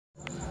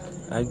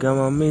I got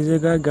my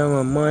music, I got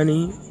my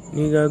money.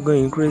 Nigga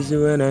going crazy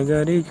when I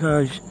got the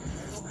cash.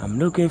 I'm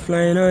looking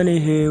flying on the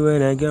hill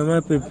when I get my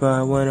paper.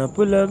 I wanna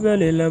pull up a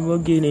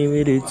Lamborghini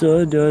with the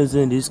 2 doors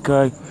in the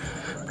sky.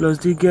 Plus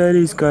the girl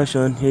is cash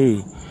on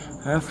hay.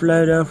 I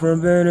fly down from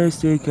Venice,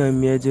 State,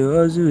 I'm here to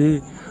hustle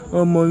hey.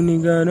 Oh my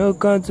nigga, no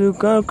count to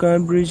count,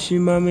 can't breathe. She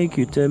might make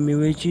you tell me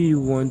what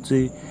you want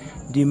to.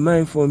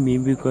 Demand for me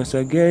because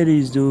I get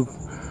this dope.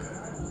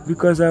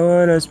 Because I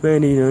wanna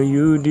spend it on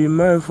you.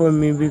 Demand for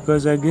me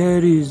because I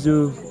get this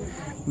dope.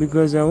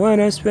 Because I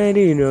wanna spend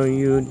it on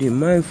you.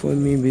 Demand for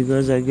me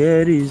because I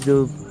get this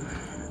dope.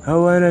 I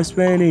wanna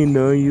spend it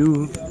on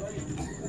you.